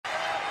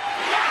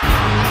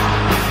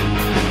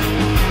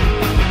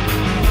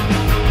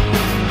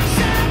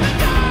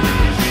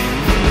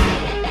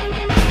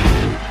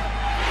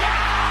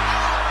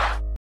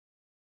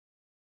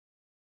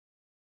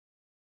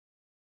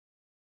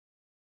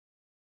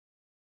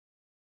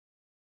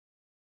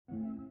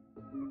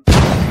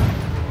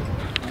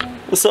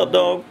What's up,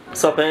 dog?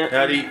 What's up, Anth?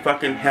 Howdy,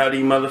 fucking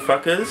howdy,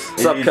 motherfuckers.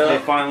 What's up,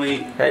 Kurt? Finally.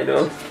 How you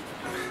doing?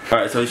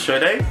 Alright, so it's show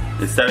day.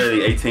 It's Saturday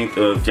the 18th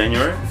of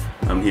January.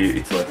 I'm here,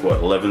 it's like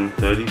what,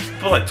 11:30?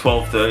 It's like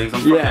 12:30. I'm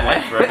fucking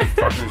late for every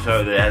fucking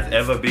show there has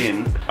ever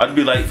been. I'd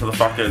be late for the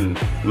fucking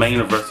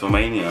main of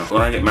WrestleMania.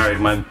 When I get married,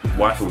 my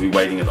wife will be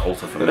waiting at the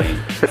altar for me.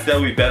 That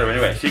would be better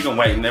anyway. She can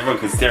wait and everyone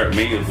can stare at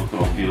me as looking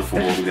all beautiful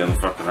walking down the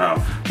fucking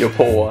aisle. Your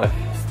poor wife.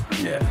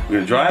 Yeah, we're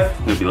gonna drive,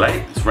 we're gonna be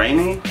late, it's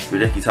raining,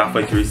 Radeki's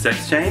halfway through his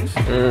sex change.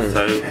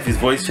 So if his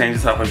voice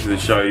changes halfway through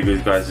the show, you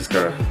guys just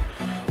gotta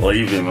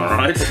leave him,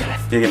 alright?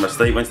 Didn't get my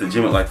sleep, went to the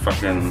gym at like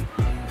fucking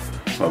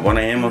what, 1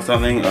 AM or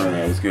something. I don't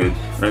know, it was good.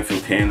 I don't feel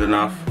tanned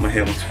enough, my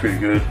hair looks pretty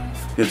good.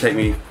 It's gonna take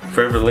me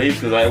forever to leave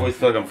because I always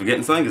feel like I'm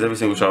forgetting something because every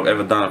single show I've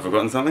ever done I've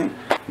forgotten something.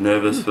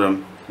 Nervous, but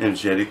I'm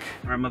energetic.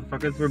 Alright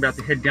motherfuckers, we're about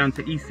to head down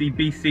to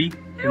ECBC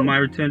for my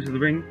return to the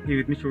ring here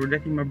with Mr.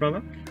 Radecki, my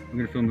brother. I'm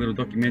gonna film a little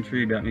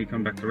documentary about me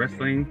coming back to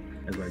wrestling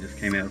as I just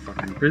came out of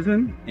fucking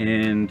prison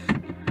and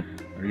I'm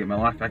gonna get my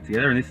life back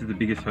together, and this is the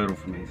biggest hurdle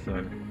for me. So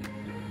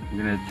I'm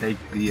gonna take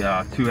the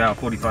 2-hour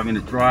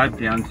 45-minute drive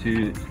down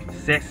to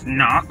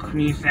Cessnock,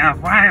 New South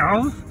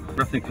Wales.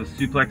 Wrestling for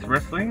Suplex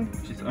Wrestling,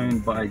 which is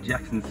owned by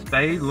Jackson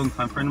Spade, a long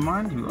time friend of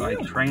mine who I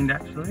trained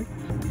actually.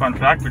 Fun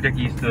fact, Radecki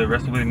used to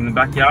wrestle with him in the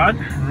backyard.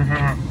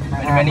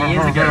 Many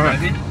years ago,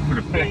 maybe. Put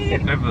a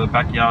pic over the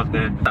backyard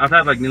there. I've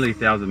had like nearly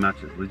 1,000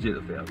 matches, legit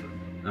 1,000,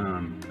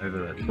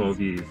 over 12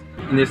 years.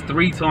 And there's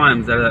 3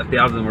 times out of that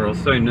 1,000 where I was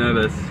so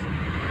nervous.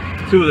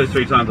 2 of those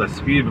 3 times I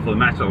spewed before the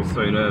match, I was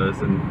so nervous,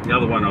 and the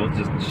other one I was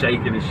just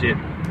shaking and shit.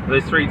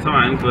 Those 3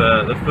 times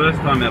were the first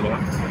time ever,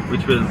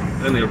 which was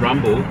only a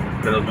rumble,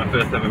 but it was my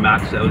first ever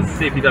match. That was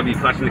CPW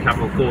Clash in the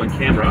Capital 4 in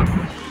Canberra.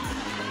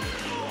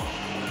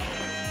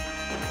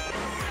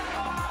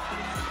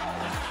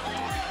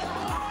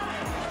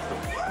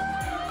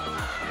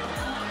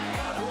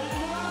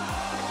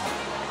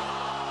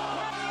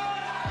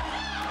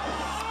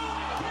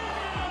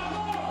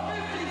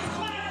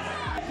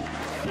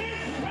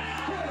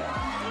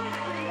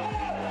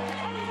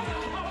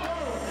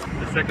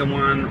 The second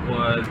one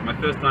was my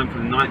first time for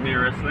the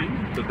Nightmare Wrestling,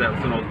 because that was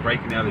when I was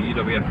breaking out of the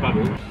UWF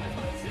bubble.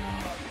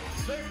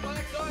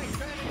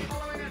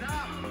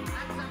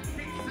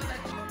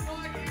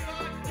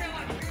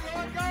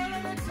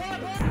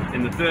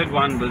 And the third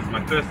one was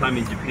my first time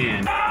in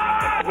Japan.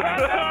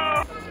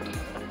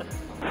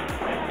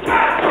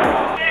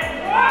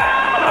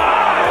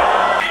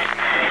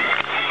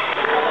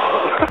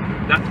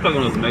 That's probably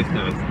when I was the most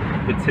nervous.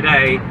 But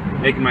today,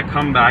 making my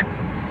comeback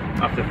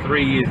after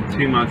 3 years and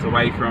 2 months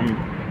away from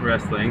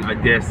wrestling, I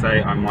dare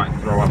say I might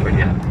throw up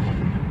again.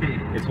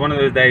 It's one of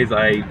those days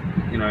I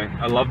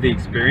love the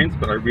experience,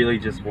 but I really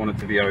just want it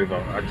to be over.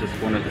 I just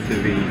want it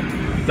to be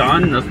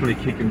done. I just want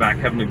to kick back,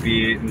 having a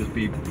beer, and just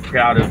be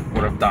proud of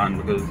what I've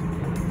done, because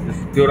this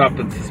build up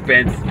and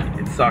suspense,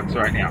 it sucks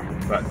right now.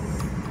 But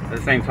at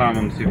the same time,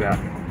 I'm super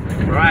happy.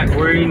 Right,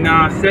 we're in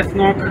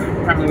Cessnock.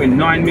 Apparently we're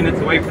 9 minutes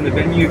away from the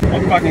venue.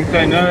 I'm fucking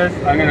so nervous,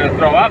 I'm going to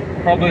throw up,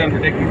 probably on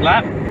Radecki's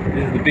lap.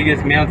 This is the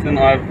biggest mountain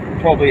I've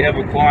probably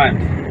ever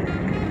climbed.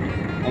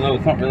 Although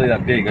it's not really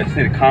that big, I just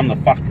need to calm the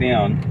fuck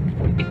down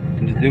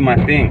and just do my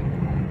thing.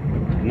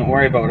 And not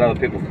worry about what other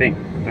people think.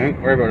 Don't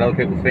worry about what other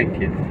people think,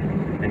 kids.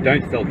 And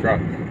don't sell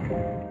drugs.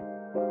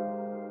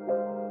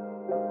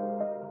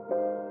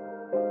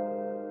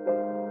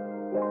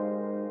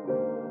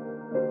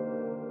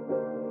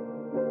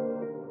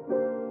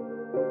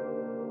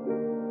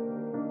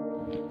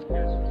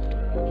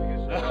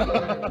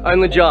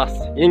 Only just.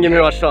 You didn't give me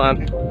much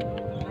time.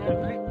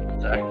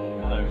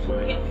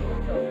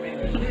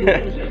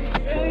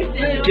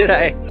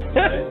 G'day.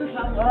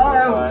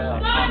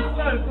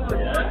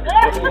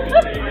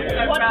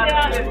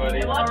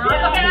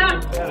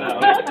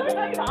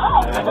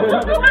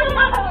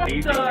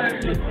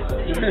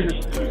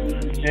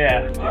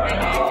 Yeah.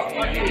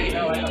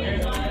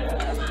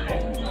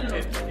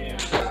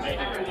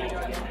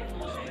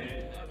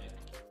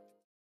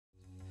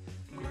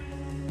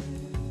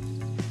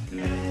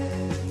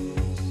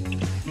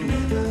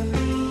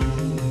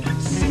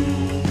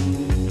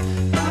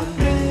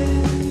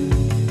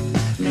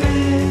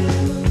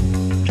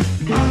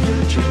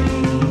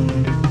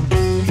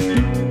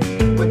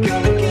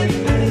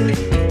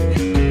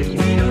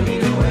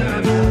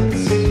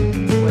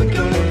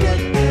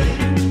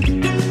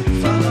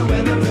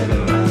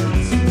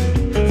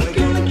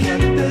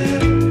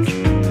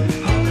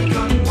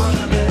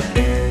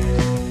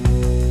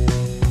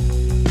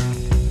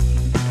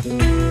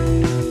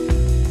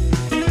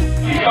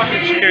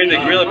 Here in the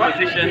gorilla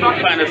position,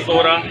 kind of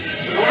sorta.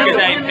 Good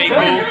day,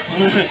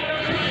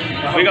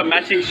 people. We got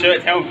matching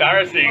shirts. How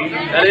embarrassing!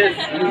 That is.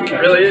 It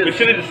really is. We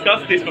should have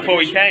discussed this before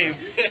we came.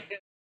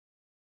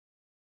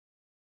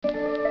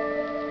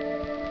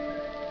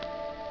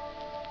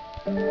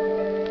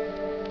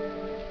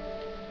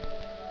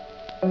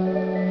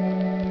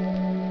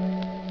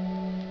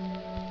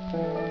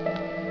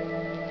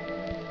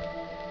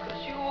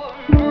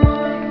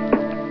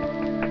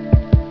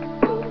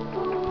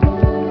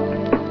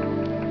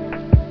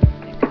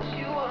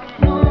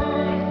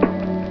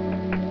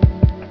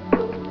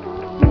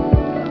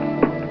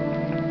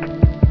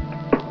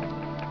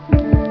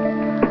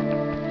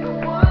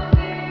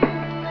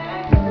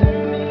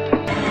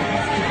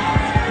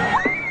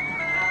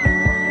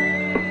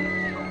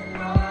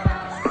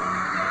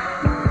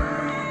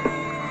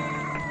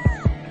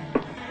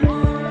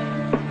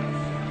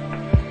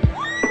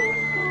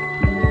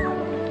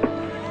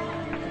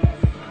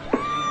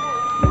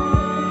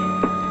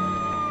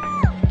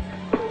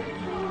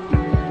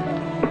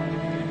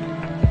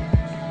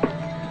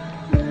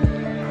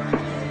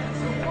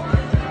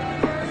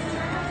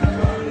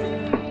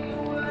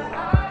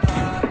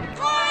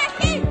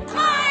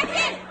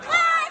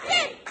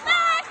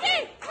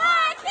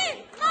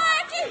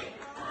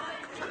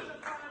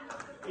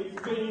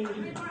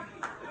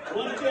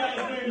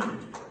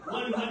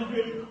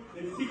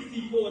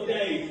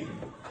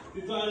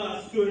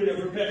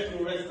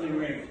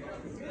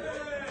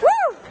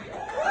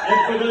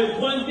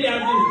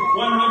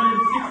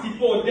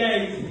 164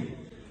 days,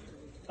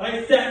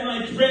 I sat and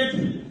I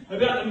dreamt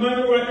about the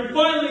moment where I could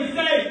finally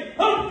say,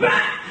 I'm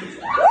back!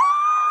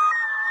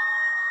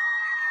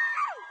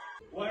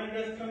 Why did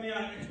us come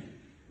out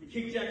and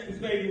kick Jackson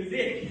Spade in the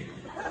dick?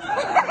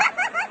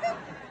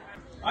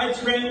 I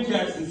trained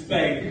Jackson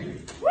Spade.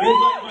 He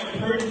was like my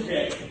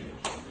protege.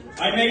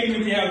 I made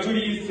him into how good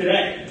he is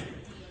today.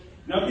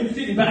 And I've been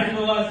sitting back for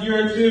the last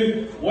year or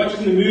two,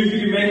 watching the moves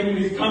you've been making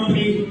with his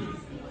company.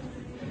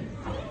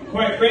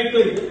 Quite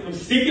frankly, I'm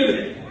sick of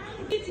it.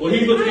 Well,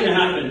 here's what's going to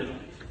happen.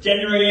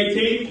 January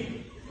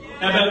 18th,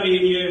 how about me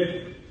and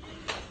you?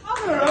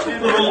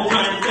 For all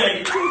time's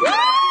sake. I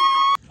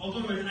was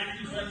one of those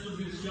active wrestlers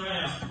in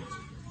Australia.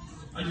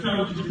 I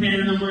travelled to Japan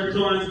a number of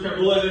times,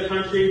 travelled all over the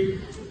country.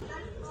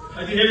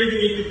 I did everything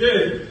you could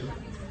do.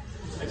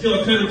 Until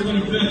October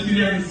 21st,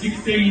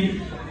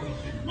 2016,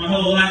 my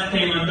whole life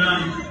came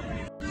undone.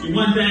 In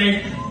one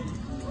day,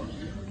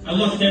 I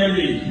lost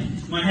everything.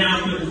 My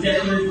house, my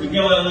possessions, the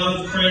girl I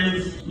loved,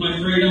 friends, my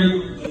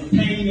freedom. There was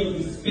pain, there was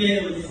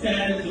despair, there was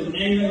sadness, there was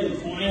anger, there was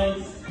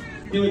violence.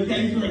 There were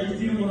days where I just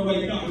didn't want to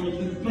wake up, I was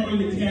just throwing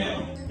the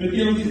towel. But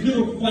there was this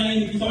little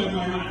flame inside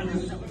my heart that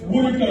just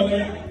wouldn't go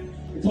out.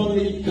 It told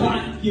me that you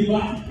can't give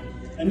up.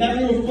 And that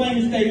little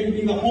flame stayed with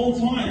me the whole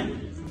time.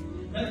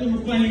 That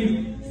little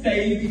flame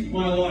saved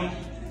my life.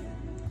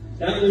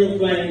 That little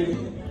flame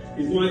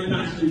is my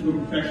passion for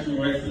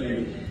professional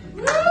wrestling.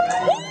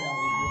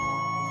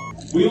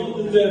 We all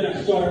deserve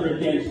that shot of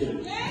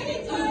redemption.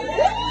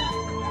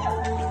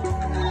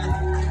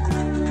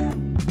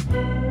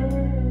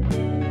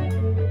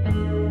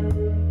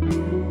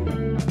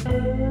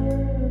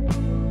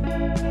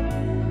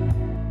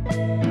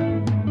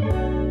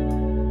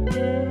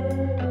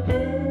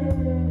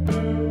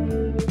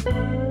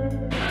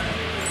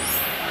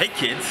 Hey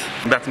kids,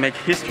 I'm about to make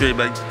history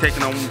by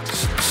taking on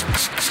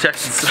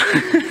Jackson's.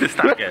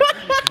 Stop again.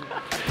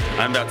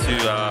 I'm about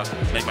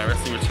to make my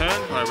wrestling return.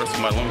 I wrestle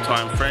my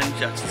longtime friend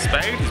Jackson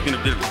Spade. He's been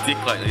a bit of a dick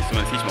lately, so I'm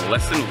going to teach him a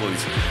lesson with all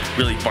these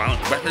really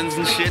violent weapons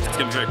and shit. It's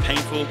going to be very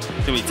painful, it's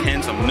going to be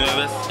tense, I'm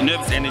nervous.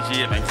 Nervous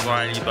energy and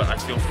anxiety, but I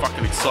feel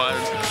fucking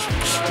excited.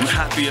 I'm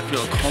happy, I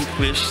feel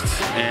accomplished,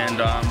 and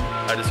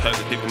I just hope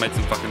that people make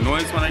some fucking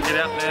noise when I get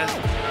out there.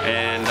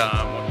 And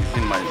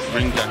in my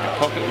ring jacket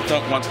pocket, we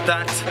don't want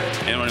that.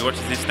 Anyone who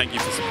watches this, thank you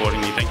for supporting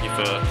me, thank you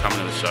for coming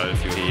to the show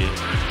if you're here.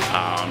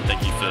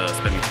 Thank you for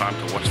spending time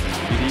to watch this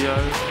video.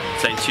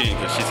 Stay tuned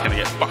because shit's gonna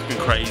get fucking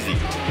crazy.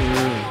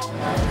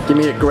 Give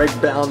me a Greg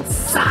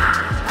bounce.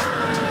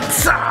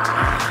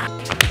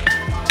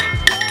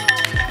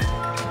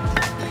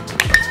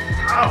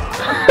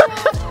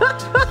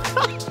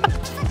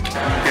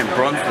 Getting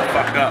bronzed the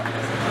fuck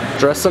up.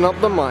 Dressing up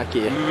the mic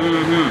here.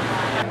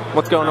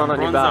 What's going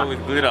on your back?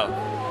 With glitter.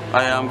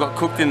 I got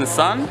cooked in the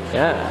sun.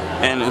 Yeah.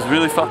 And it was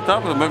really fucked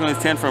up. I've been working on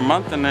this tan for a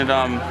month, and then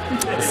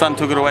the sun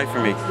took it away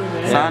from me.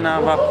 Yeah. Son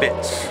of a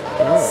bitch.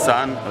 Oh.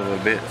 Son of a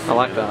bitch. I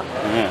like that.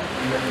 Yeah.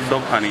 So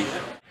honey.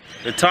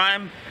 The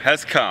time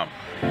has come.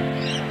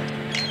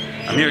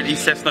 I'm here at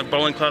East Cessnock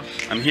Bowling Club.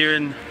 I'm here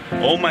in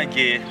all my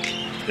gear.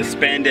 The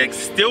spandex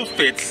still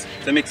fits.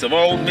 It's a mix of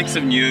old, mix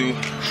of new.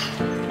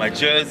 My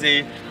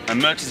jersey. My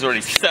merch is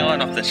already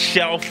selling off the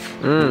shelf.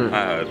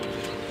 I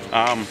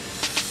hope.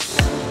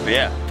 But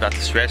yeah, about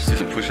to stretch, do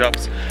some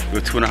push-ups. We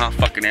were 2.5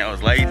 fucking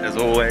hours late, as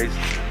always.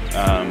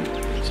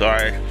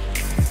 Sorry.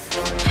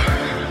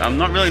 I'm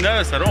not really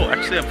nervous at all.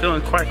 Actually, I'm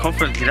feeling quite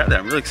confident to get out there.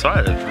 I'm really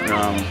excited.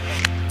 I'm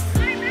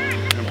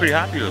pretty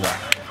happy with that.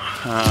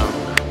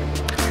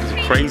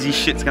 Some crazy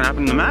shit's gonna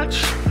happen in the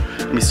match.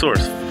 I'm be sore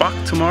as fuck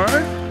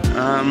tomorrow.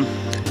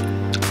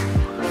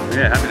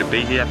 Yeah, happy to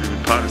be here, happy to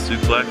be part of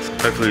Suplex.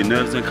 Hopefully the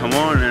nerves don't come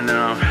on, and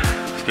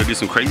just go do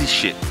some crazy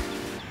shit.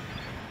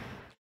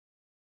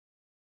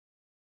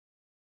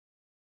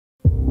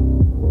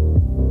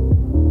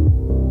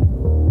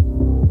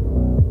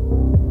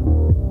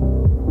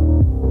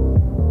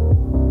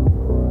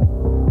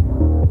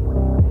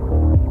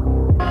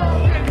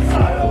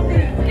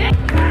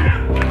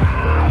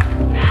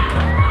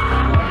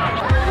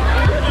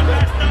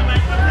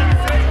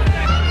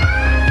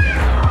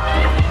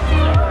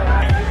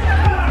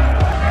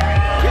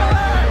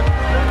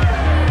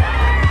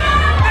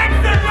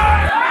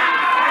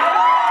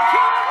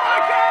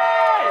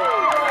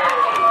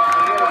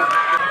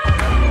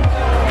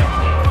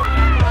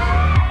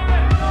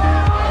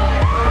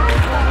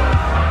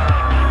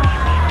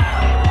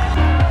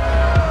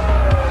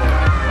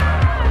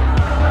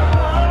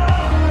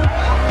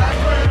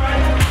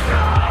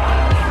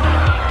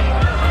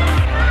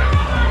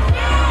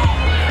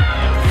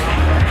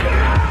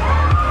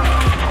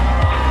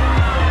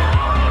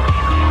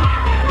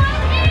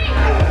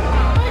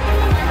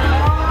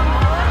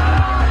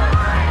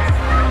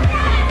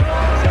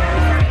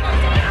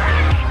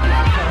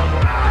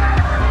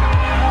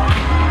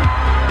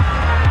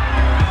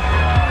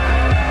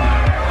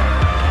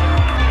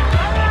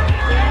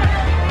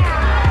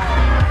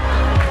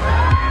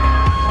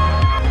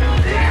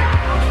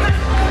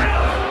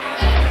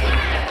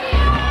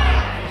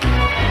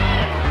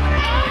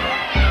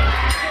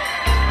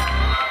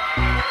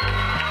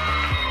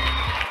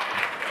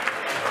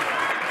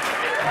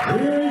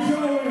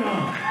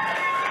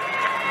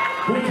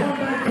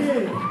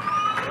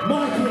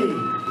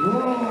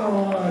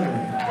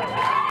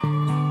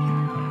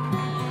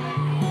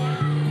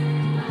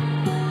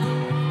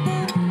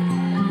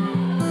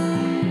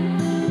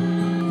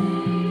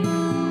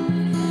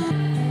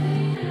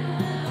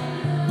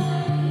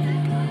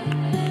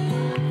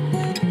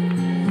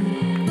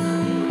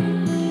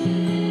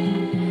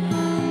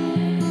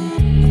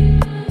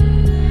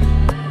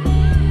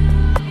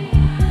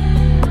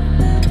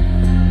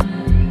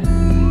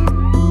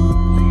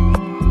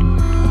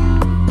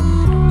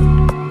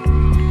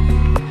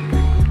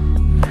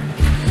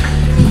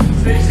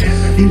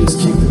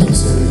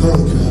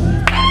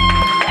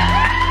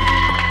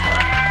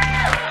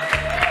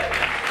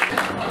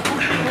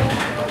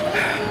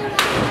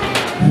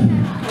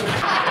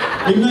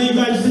 Even though you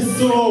guys just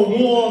saw a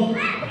war,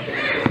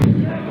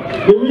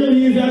 there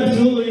really is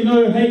absolutely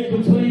no hate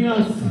between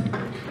us.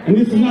 And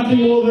this is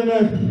nothing more than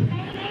a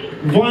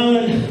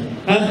violent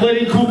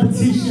athletic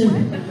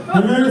competition.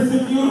 I noticed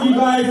a few of you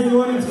guys in the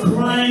audience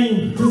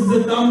crying because of the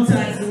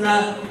thumbtacks and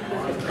that.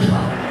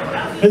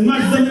 As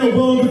much as I'm in a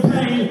world of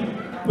pain,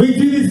 we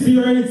do this for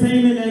your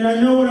entertainment, and I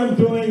know what I'm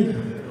doing.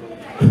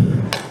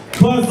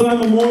 Plus,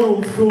 I'm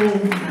immortal, so.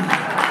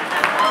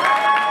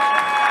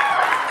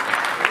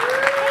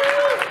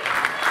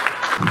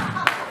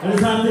 I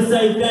just have to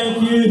say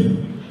thank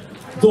you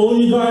to all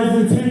you guys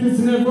in attendance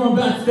and everyone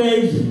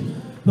backstage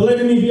for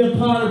letting me be a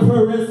part of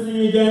pro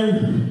wrestling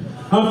again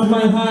after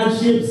my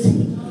hardships,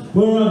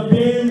 where I've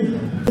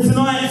been.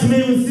 Tonight to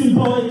me was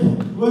symbolic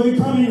of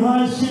overcoming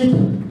hardship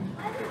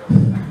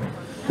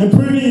and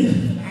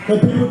proving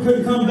that people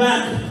could come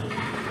back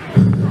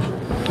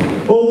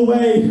all the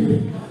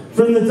way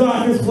from the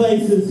darkest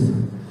places.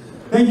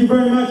 Thank you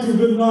very much and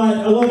good night.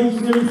 I love each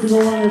and every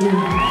single one of you.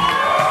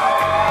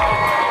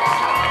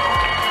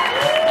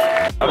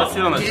 Let's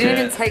sit on the You chair.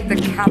 didn't even take the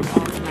cap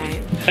off,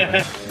 mate.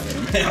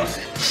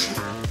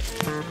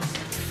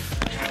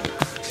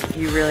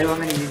 You really want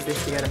me to use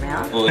this to get him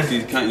out? Well, if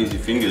you can't use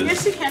your fingers.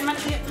 Yes, you can.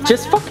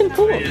 Just fucking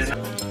pull it.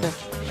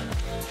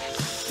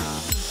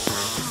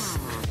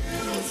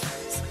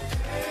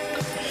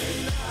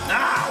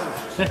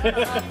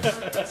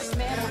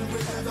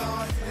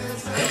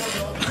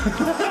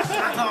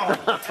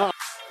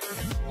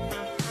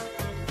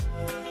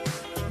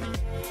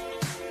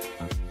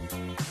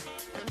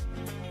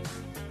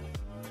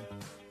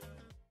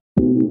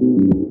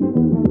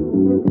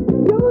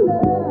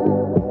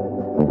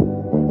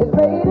 It's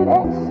rated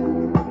X.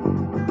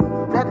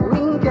 That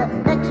means you're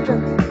extra,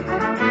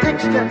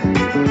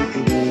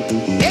 extra.